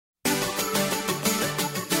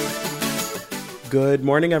Good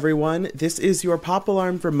morning, everyone. This is your Pop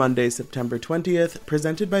Alarm for Monday, September 20th,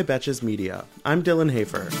 presented by Betches Media. I'm Dylan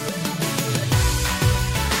Hafer.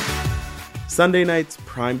 Sunday night's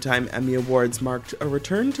Primetime Emmy Awards marked a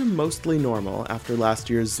return to mostly normal after last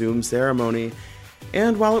year's Zoom ceremony.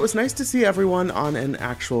 And while it was nice to see everyone on an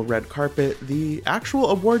actual red carpet, the actual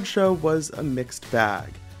award show was a mixed bag.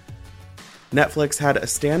 Netflix had a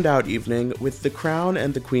standout evening, with The Crown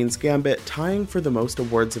and The Queen's Gambit tying for the most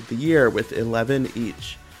awards of the year with 11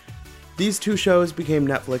 each. These two shows became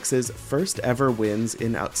Netflix's first ever wins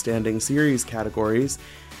in Outstanding Series categories,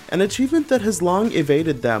 an achievement that has long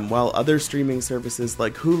evaded them while other streaming services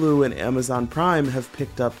like Hulu and Amazon Prime have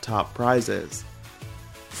picked up top prizes.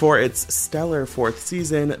 For its stellar fourth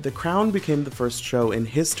season, The Crown became the first show in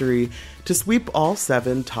history to sweep all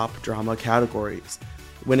 7 top drama categories,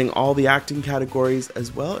 winning all the acting categories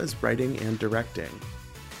as well as writing and directing.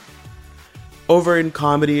 Over in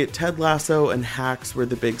comedy, Ted Lasso and Hacks were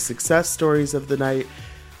the big success stories of the night,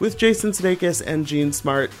 with Jason Sudeikis and Jean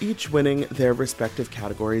Smart each winning their respective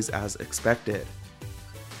categories as expected.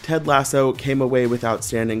 Ted Lasso came away with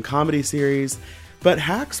Outstanding Comedy Series, but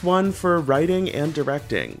Hacks won for writing and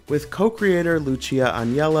directing, with co-creator Lucia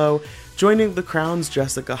Aniello joining The Crown's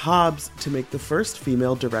Jessica Hobbs to make the first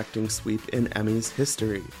female directing sweep in Emmys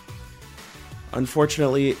history.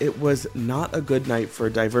 Unfortunately, it was not a good night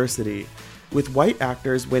for diversity, with white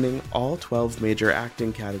actors winning all 12 major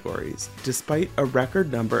acting categories, despite a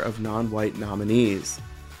record number of non-white nominees.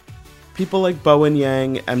 People like Bowen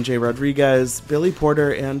Yang, MJ Rodriguez, Billy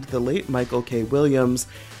Porter, and the late Michael K. Williams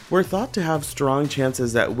were thought to have strong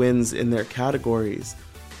chances at wins in their categories,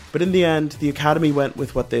 but in the end, the Academy went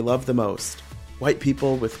with what they love the most: white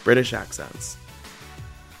people with British accents.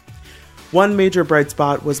 One major bright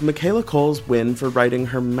spot was Michaela Coel's win for writing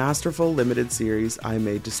her masterful limited series I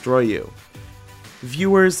May Destroy You.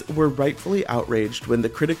 Viewers were rightfully outraged when the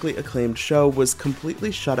critically acclaimed show was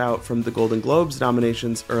completely shut out from the Golden Globes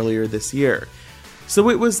nominations earlier this year, so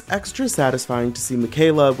it was extra satisfying to see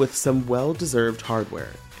Michaela with some well-deserved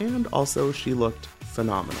hardware, and also she looked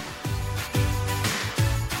phenomenal.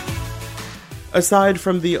 Aside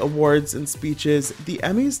from the awards and speeches, the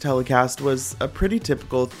Emmys telecast was a pretty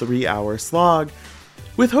typical 3-hour slog,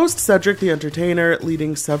 with host Cedric the Entertainer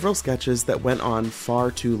leading several sketches that went on far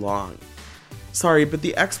too long. Sorry, but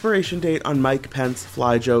the expiration date on Mike Pence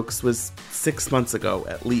fly jokes was 6 months ago,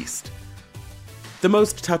 at least. The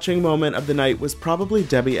most touching moment of the night was probably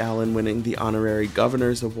Debbie Allen winning the Honorary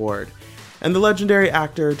Governor's Award, and the legendary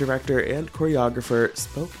actor, director, and choreographer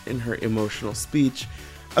spoke in her emotional speech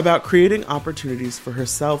about creating opportunities for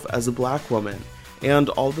herself as a black woman and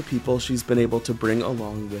all the people she's been able to bring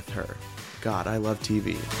along with her. God, I love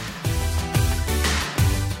TV.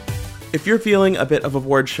 If you're feeling a bit of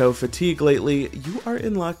award show fatigue lately, you are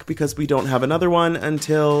in luck because we don't have another one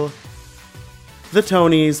until the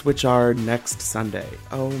Tonys, which are next Sunday.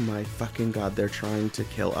 Oh my fucking God, they're trying to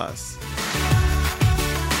kill us.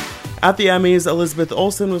 At the Emmys, Elizabeth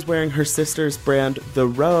Olsen was wearing her sister's brand, The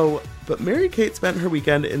Row, but Mary-Kate spent her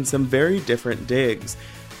weekend in some very different digs,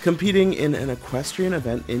 competing in an equestrian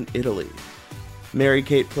event in Italy.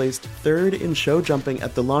 Mary-Kate placed 3rd in show jumping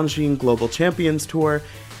at the Longines Global Champions Tour,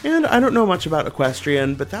 and I don't know much about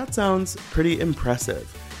equestrian, but that sounds pretty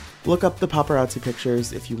impressive. Look up the paparazzi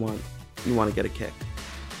pictures if you want to get a kick.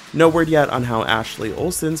 No word yet on how Ashley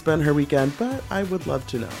Olsen spent her weekend, but I would love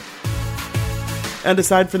to know. And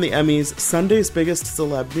aside from the Emmys, Sunday's biggest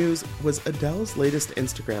celeb news was Adele's latest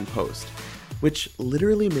Instagram post, which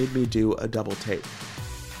literally made me do a double take.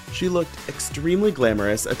 She looked extremely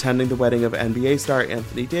glamorous attending the wedding of NBA star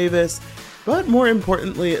Anthony Davis, but more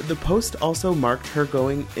importantly, the post also marked her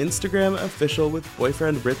going Instagram official with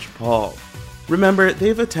boyfriend Rich Paul. Remember,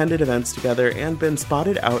 they've attended events together and been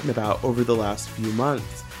spotted out and about over the last few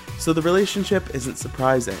months, so the relationship isn't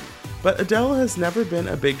surprising. But Adele has never been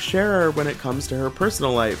a big sharer when it comes to her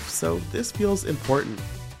personal life, so this feels important.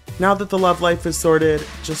 Now that the love life is sorted,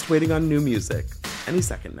 just waiting on new music. Any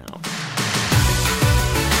second now.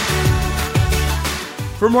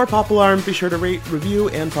 For more Pop Alarm, be sure to rate, review,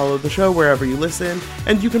 and follow the show wherever you listen,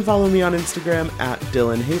 and you can follow me on Instagram at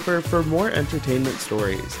Dylan Hafer for more entertainment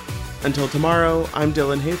stories. Until tomorrow, I'm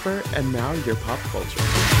Dylan Hafer, and now your pop culture.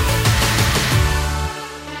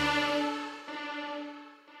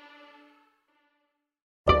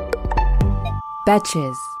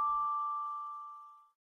 Betches.